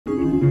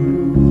I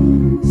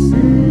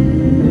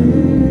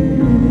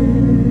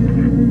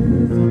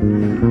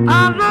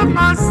love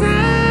myself,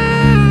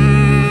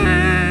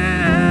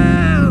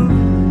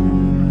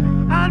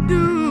 I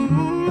do.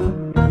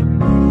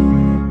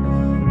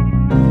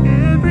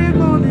 Every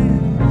morning,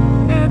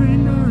 every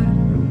night,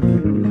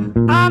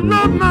 I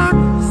love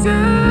myself,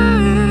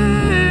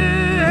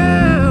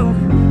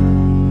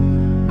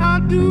 I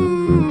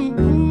do.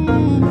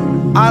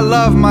 I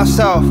love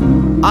myself,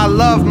 I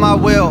love my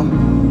will.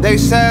 They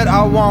said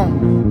I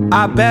won't,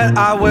 I bet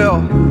I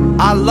will.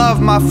 I love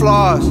my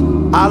flaws,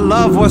 I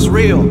love what's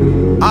real.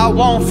 I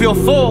won't feel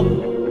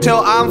full till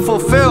I'm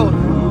fulfilled.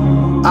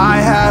 I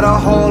had a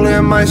hole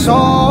in my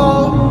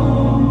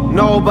soul,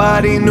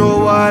 nobody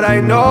knew what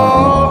I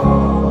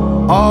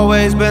know.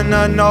 Always been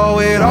a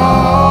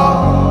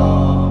know-it-all.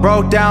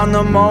 Broke down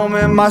the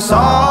moment my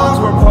songs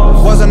were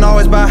posted. Wasn't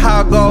always about how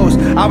it goes,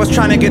 I was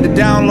trying to get the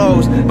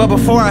downloads. But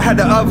before I had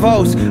to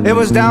upvotes, it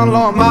was down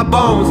low on my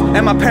bones.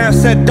 And my parents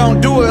said don't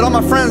do it. All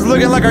my friends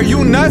looking like, are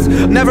you nuts?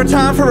 Never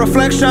time for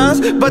reflections,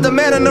 but the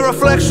man in the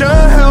reflection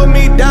held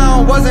me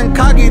down. Wasn't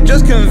cocky,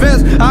 just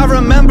convinced. I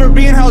remember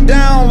being held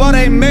down while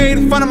they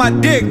made fun of my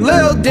dick,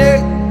 Lil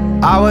Dick.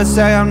 I would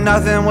say I'm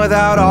nothing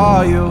without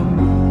all you,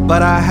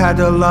 but I had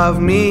to love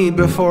me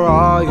before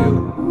all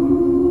you.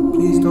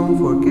 Please don't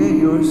forget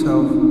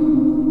yourself,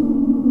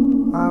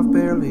 I've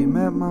barely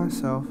met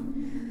myself.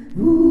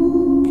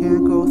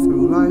 Can't go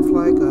through life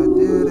like I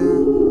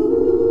didn't.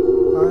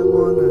 I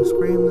wanna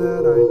scream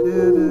that I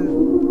did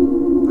it.